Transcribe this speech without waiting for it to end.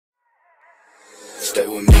Stay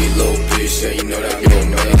with me, little bitch, yeah, you know that I'm your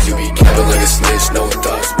man. You be careful like a snitch, no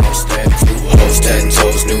thoughts, no stands. New hoes, 10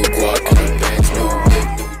 toes, new guac on the bands. New whip,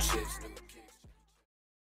 new chips, new kicks.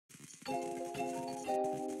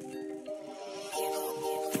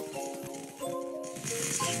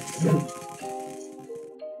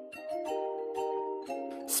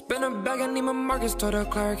 Spin a bag, I need my Marcus, told the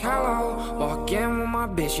clerk hello. Walk in with my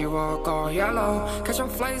bitch, she walk all yellow. Catching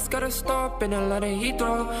flights, gotta stop in Atlanta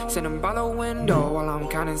Heathrow. Sitting by the window while I'm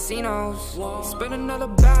counting Cinos. Spin another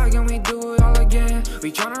bag and we do it all again.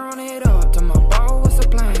 We tryna run it up to my ball, what's the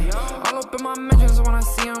plan? All up in my mentions when I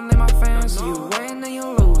see them, they my fans. So you win then you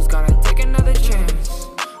lose, gotta take another chance.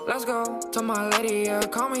 Let's go. Tell my lady, yeah,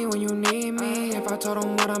 call me when you need me. If I told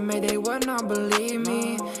them what I made, they would not believe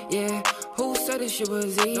me. Yeah, who said this shit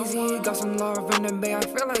was easy? Got some love in the bay, I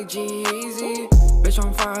feel like G-Eazy. Bitch,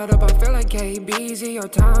 I'm fired up, I feel like KBZ. Your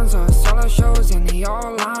times are solid shows and they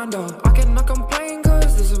all lined up. I cannot complain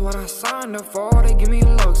cause this is what I signed up for. They give me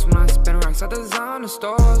looks when I spend racks at designer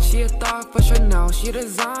stores. She a thought for Chanel, she a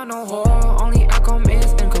designer whore. Only outcome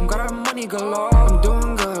is income, got her money galore. I'm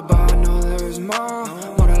doing good, but I know there is more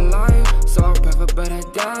to life, so I pray for better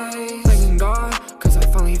days. Thanking God, cause I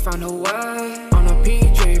finally found a way. On a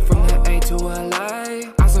PJ from the A to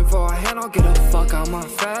LA. Asking for a hand, I'll get a fuck out my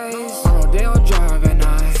face. Rodeo drive and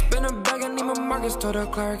I spin a bag, I need my Marcus, told the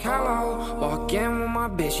clerk hello. Walk in with my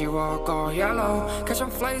bitch, she walk all yellow. Catching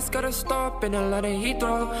flights, gotta stop in Atlanta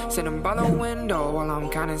Heathrow. Sitting by the window while I'm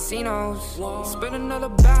counting Cinos. Spin another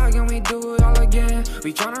bag and we do it all again.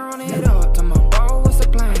 We tryna run it up to my ball, what's the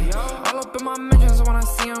plan? All up in my mentions when I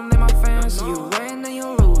see them, they my fans. So you win then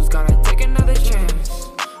you lose, gotta take another chance.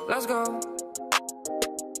 Let's go.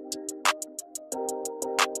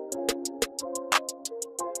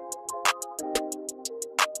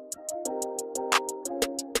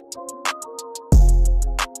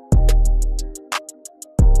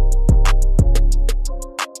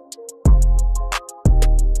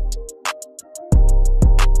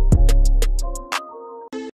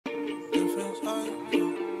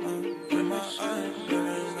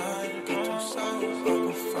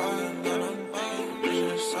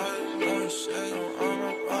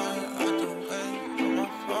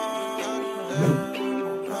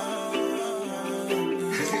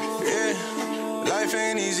 Life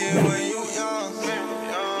ain't easy when you young,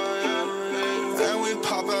 and we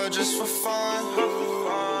pop out just for fun.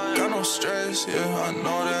 Got no stress, yeah, I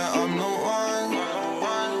know that I'm the one.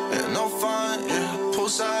 Yeah, no fun, yeah,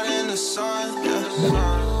 poolside in the sun, yeah.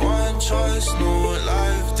 One choice, new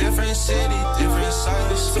life, different city, different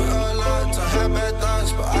sights. Took a lot to have bad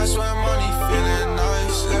thoughts, but I swear money feeling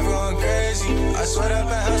nice. Life going crazy, I swear that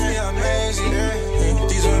penthouse be amazing. Yeah.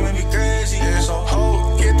 These women be crazy, yeah. So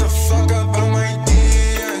ho, get the fuck up on my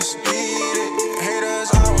DMs, beat it. Haters,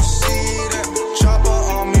 I don't see them. Chopper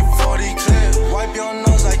on me 40 clip, wipe your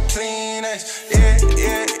nose like Kleenex. Yeah,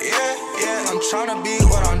 yeah, yeah, yeah. I'm tryna be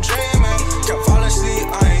what I'm dreaming. Can't fall asleep,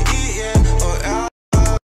 I ain't eating. Oh, yeah.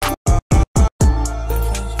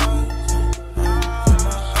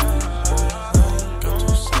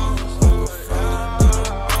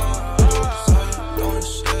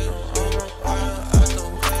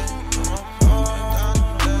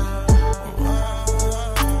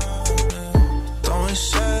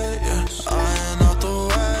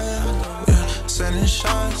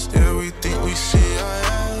 Shots, yeah, we think we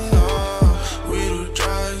CIA, oh, we do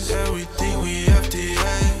drugs, yeah, we think we FDA,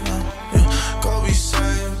 yeah, go be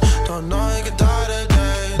safe, don't know you could die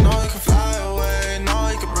today, know you can fly away, know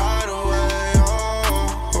you can ride away,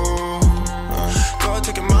 go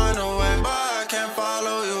take your mind away, but I can't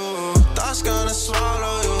follow you, thoughts gonna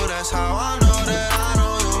swallow you, that's how I know that I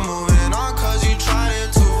know you, moving on cause you tried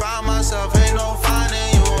it too, found myself, ain't no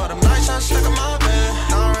finding you, all them nights I'm stuck in my bed,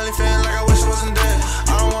 now I'm really feeling like I wish I wasn't dead.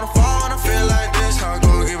 I don't wanna fall when I feel like this. How I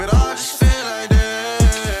go give it all, just feel like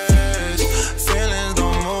this. Feelings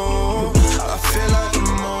don't move, I feel like the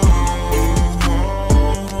moon.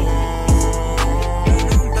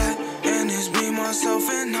 Back and it's me, myself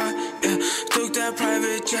and I, yeah. Took that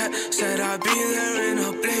private jet, said I'd be there in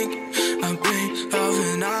a blink of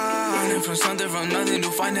an eye. Running from something from nothing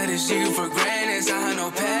to find that it's you for greatness. I had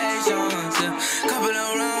no patience, yeah. Couple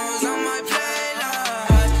of rounds on my plate.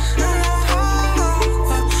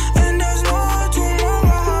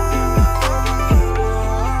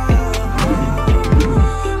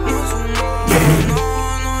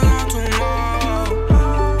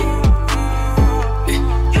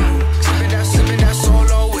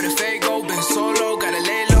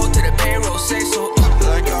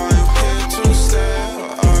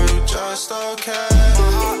 Okay. My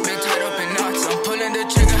heart been tied up in knots. I'm pulling the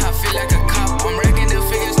trigger, I feel like a cop. I'm wrecking the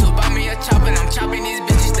figures.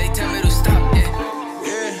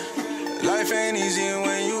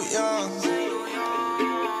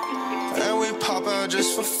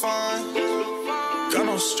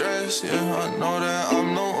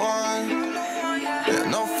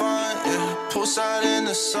 poolside in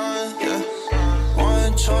the sun, yeah.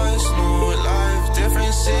 One choice, new life,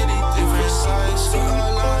 different city, different size. Still a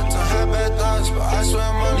lot to have bad thoughts, but I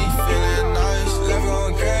swear money feeling nice. Life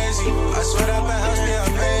going crazy, I swear that bad house be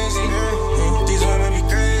amazing. These women be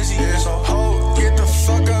crazy, so ho, get the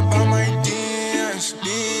fuck up out my DMs.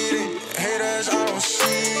 Beat it, haters, I don't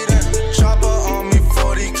see them. Chopper on me,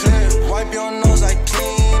 40 clip, wipe your nose like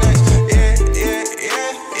Kleenex.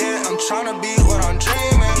 Yeah, I'm tryna be what I'm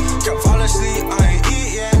dreaming. Can't fall asleep, I ain't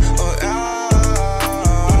eat yet. Oh yeah.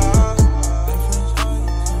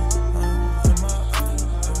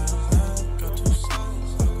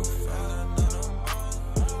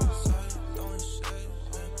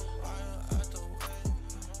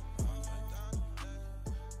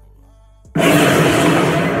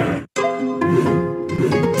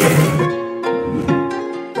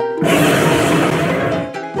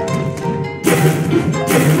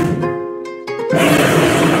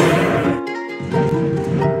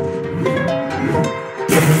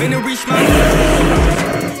 Finna reach my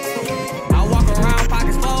I walk around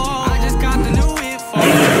pockets full. I just got the new hit for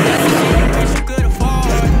that's the shit you wish you could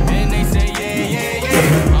afford. And they say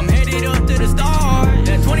yeah I'm headed up to the stars.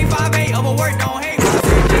 That 25-8 of a work don't hate my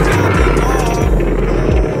just got me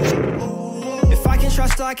more. If I can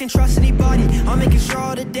trust her, I can trust anybody. I'm making sure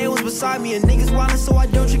all the day was beside me. And niggas wildin' so I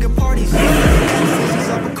don't trigger parties. Decisions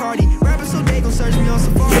on Bacardi. Rappers so they gon' search me on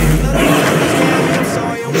Safari. I'm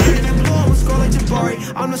sorry, I'm wearing that blue. I'ma score like Jabari.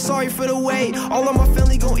 I'm not sorry for the wait. All of my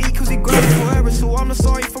family gon' eat cause we grown forever. So I'm not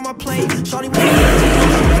sorry for my plate. Shawty was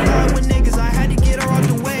dying with niggas. I had to get her out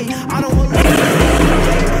the way. I don't want to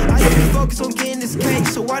I just be focused on getting this cake.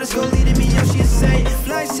 So why just go leading me up? She say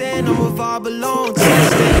flexing, I'm a vibe alone.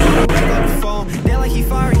 Texting, I'm a ring on the phone. They like he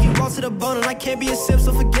fired, he walks to the bone. And I can't be a sip,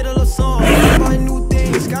 so forget a little song. Buy new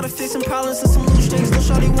things, gotta fix some problems and some loose strings. No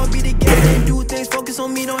shawty want me together and do things. Focus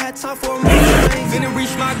on me, don't have time for a moment. Finna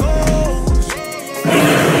reach my goals.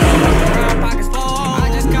 Around pockets full.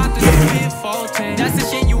 I just got the new hit 410. That's the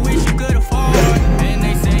shit you wish you could afford. And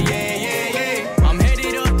they say yeah I'm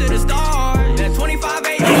headed up to the stars. That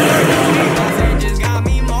 25-8 I said just got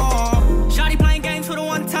me more. Shawty playing games for the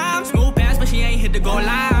one time. Smooth pass but she ain't hit the goal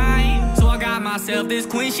line. So I got myself this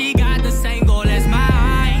queen. She got the same goal as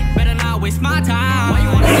mine. Better not waste my time. Why you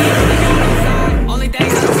wanna see what I got inside? Only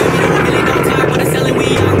things that feel me that really don't time. When it's selling we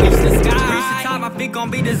out, reach the sky. Reach the top, my feet gon'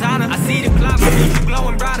 be designer. I see the clock, my future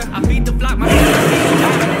glowing brighter. I beat the flock, my feet gon' be the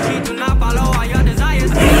diamond. She do not follow all your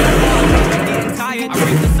desires. I see the ball, I'm getting tired. I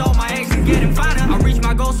reach the soul, my ex is getting finer. I reach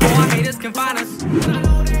my goal, so our haters can find us.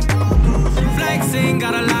 Flexing,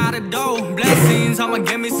 got a lot of dough. Blessings, I'ma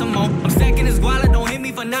give me some more. I'm stacking this wallet, don't hit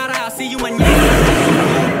me for nada. I'll see you when you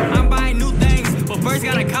I'm buying new things, but first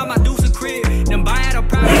gotta cop my deuce a crib. Then buy at a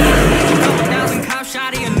private couple thousand cop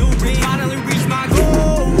shotty, a new ring. Finally reach my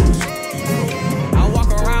goals. I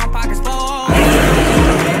walk around pockets full.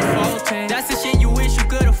 That's the shit you wish you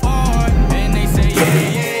could afford. And they say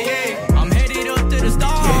yeah I'm headed up to the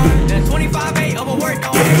stars. That 25-8 of a work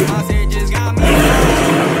don't hate my said just got me. I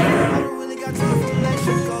don't really got time for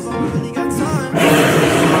relationships cause I don't really got time. I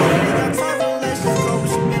don't really got time for relationships cause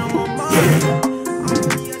she been on my mind. I don't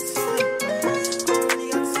really got time. I don't really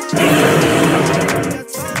got time. I don't really got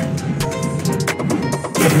time.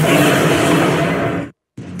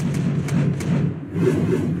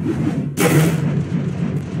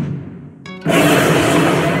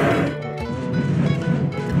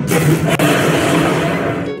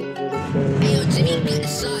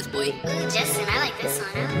 Justin, I like this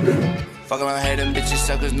one. Fuck around, hate them bitches,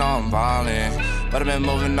 suckers know I'm ballin'. But I been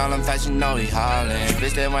moving all them fast, you know he hollin'.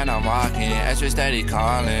 Bitch that when I'm walking, extra steady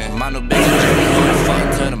calling. My new bitch, going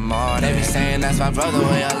fuck to the morning. They be saying that's my brother,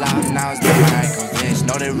 way alive, now it's done, I ain't convinced.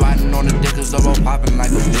 Know they riding on the dick, cause the road poppin'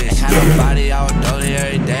 like a bitch. Had a body, I was dolly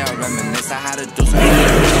every day, I reminisce. I had to do something,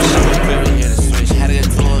 she was quick, we hit a switch. Had to get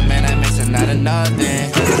to it, man, that makes it not enough then.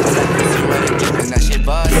 Where the dick and that shit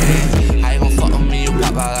bustin'. How you gon' fuck with me, you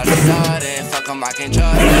pop out of the sudden. Fuck 'em, I can't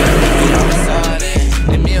trust them. All of a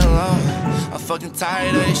sudden, leave me alone. I'm fucking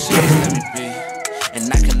tired of this shit, just let me be. And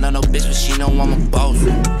I can love no bitch, but she know I'm a boss.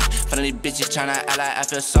 Funny bitches tryna act like I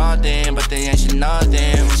feel something, but they ain't shit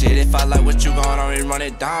nothing. Shit, if I like what you gon' already run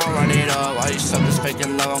it down, run it up. All you suckers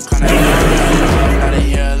faking love, I'm kinda down. Now they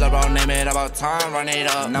hear love, bro, name it about time, run it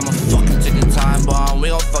up. Now I'm a fucking ticking time bomb, we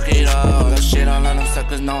gon' fuck it up. That shit, all of them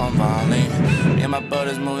suckers know I'm ballin'. Me and my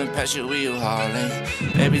brothers moving past you, we you haulin'.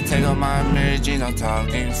 Baby, take off my Mary Jean, I'm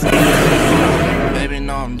talking. Baby,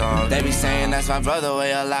 know I'm dog. They be saying that's my brother,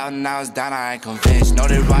 way loud, now it's down, I ain't convinced. Know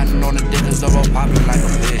they riding on the dick, cause the road poppin' like a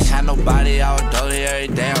bitch. Had nobody, I was dolly every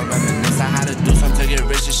day, I reminisce. I had to do something to get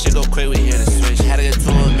rich, this shit go quick, we hit the switch. Had to get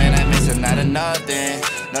to it, man, that makes it not enough then.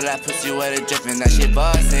 Know that pussy wet it drippin', that shit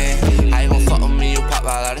bustin'. How you gon' fuck with me, you pop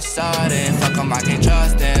out of the sudden. Fuck 'em, I can't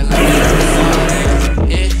trust it, let me all of a sudden.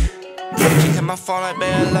 Yeah, she hit my phone like,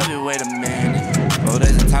 babe, I love you, wait a minute. Oh,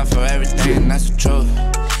 there's a time for everything, that's the truth.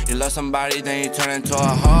 You love somebody, then you turn into a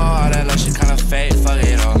hoe. All that love shit kinda fake, fuck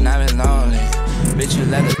it all. Now been lonely. Bitch, you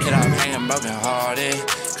let the kid out hanging broken hearted.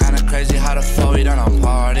 Kinda crazy how the fuck we done on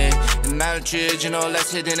party. And now that you know,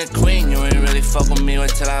 less hit than a queen. You ain't really fuck with me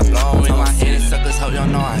until I blow. All my haters suckers hope y'all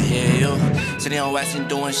know I hear you. Sitting on West and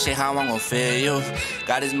doing shit, how I'm gon' feel you.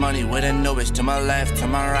 Got his money with a new bitch to my left, to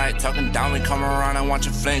my right. Talking down, we come around and watch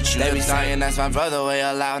you flinch. They be saying that's my brother, way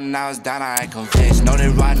allowed, and now it's down, I ain't convinced. Know they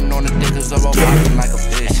riding on the dick cause they're all popping like a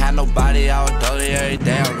bitch. Ain't had nobody, I was doggy every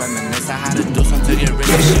day, I reminisce. I had to do something to get rich,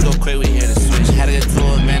 and she go quick, we hit the switch. Had to get to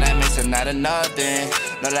it, man, that makes it not a nothing.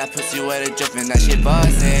 Know that pussy wet it drippin', that shit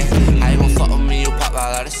bustin'. How you gon' fuck with me, you pop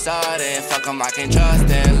out of the sudden. Fuck 'em, I can't trust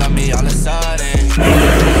it, love me all of a sudden.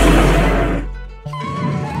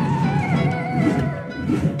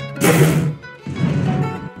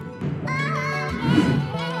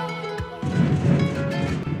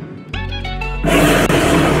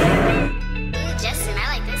 Justin,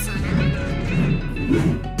 I like this one.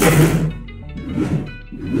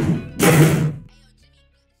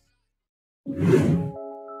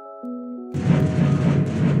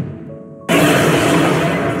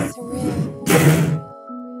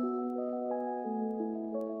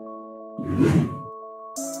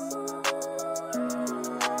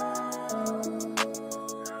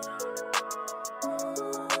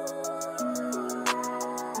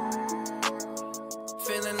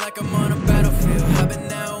 Feeling like I'm on a battlefield. I've been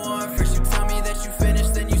now on. First you tell me that you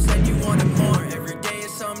finished, then you said you wanted more. Every day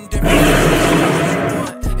is something different.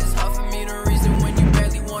 It's hard for me to reason when you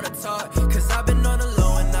barely wanna talk. Cause I've been on the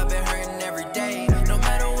low and I've been hurting every day. No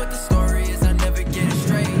matter what the story is, I never get it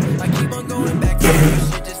straight. I keep on going back to you, but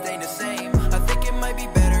shit just ain't the same. I think it might be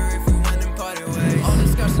better if we went and parted ways. All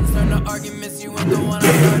discussions turn to arguments, you ain't the one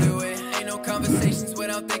I started with. Ain't no conversations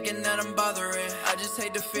without thinking that I'm bothering. I just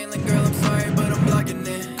hate the feeling, girl, I'm sorry, but I'm blocking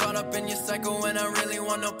it. Caught up in your cycle when I really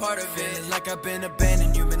want no part of it. Like I've been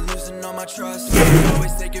abandoned, you've been losing all my trust. You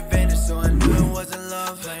always take advantage, so I knew it wasn't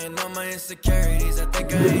love. Playing on my insecurities, I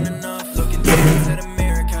think I ain't enough. Looking deep into the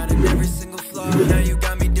mirror, counting every single flaw. Now you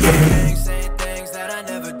got me doing things, saying things that I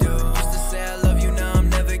never do. Used to say I love you, now I'm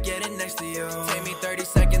never getting next to you. Take me 30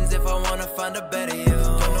 seconds if I wanna find a better you.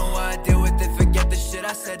 Don't know why I deal with it, forget the shit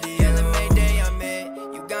I said to you. The Mayday I'm in,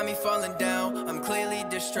 you got me falling down. I'm clearly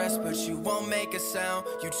distressed, but you won't make a sound.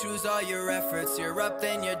 You choose all your efforts, you're up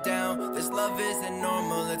then you're down. This love isn't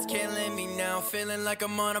normal, it's killing me now. Feeling like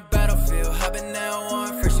I'm on a battlefield, I've been now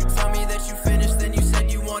on. First you tell me that you finished, then you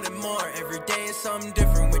said you wanted more. Every day is something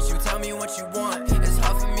different, which you tell me what you want. It's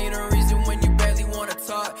hard for me to reason when you barely wanna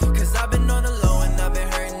talk. Cause I've been on the low and I've been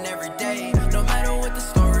hurting every day. No matter what the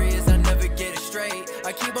story is, I never get it straight.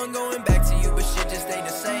 I keep on going back to you, but shit just ain't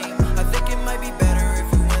the same. I think it might be better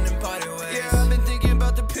if we went and parted ways. Yeah, I've been thinking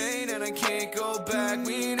about the pain and I can't go back.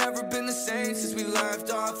 We ain't never been the same since we left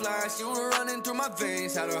off last. You were running through my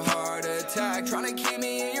veins, had a heart attack. Trying to keep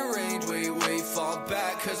me in your range, wait, fall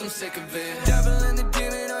back. Cause I'm sick of it. Devil and the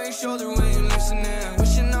demon on your shoulder when you listening.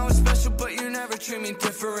 Wishing I was special, but you never treat me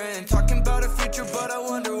different. Talking about a future, but I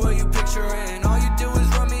wonder what you picturing. All you do is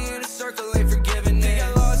run me in a circle, ain't forgiving it. Think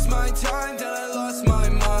I lost my time, then I lost my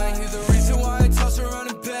mind. You're the reason why I toss around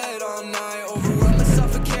in bed all night. Overrun and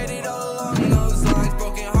suffocated all along those lines.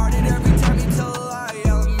 Broken hearted every time you tell a lie.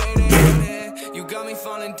 I'll made it. You got me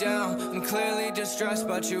falling down. I'm clearly distressed,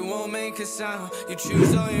 but you won't make a sound. You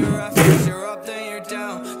choose all your efforts, you're up then you're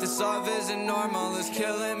down. This love isn't normal, it's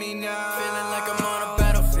killing me now. Feeling like I'm on a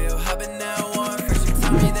battlefield, I've been now on. First you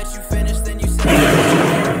tell me that you finished, then you said you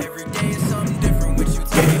wanted more. Every day is something different, which you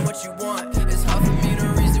tell me what you want. It's hard for me to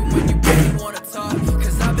reason when you really wanna talk.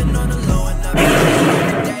 Cause I've been on the low and I've been hurting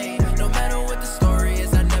every day. No matter what the story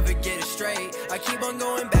is, I never get it straight. I keep on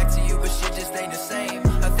going back to you, but shit just ain't the same.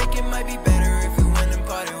 I think it might be better if we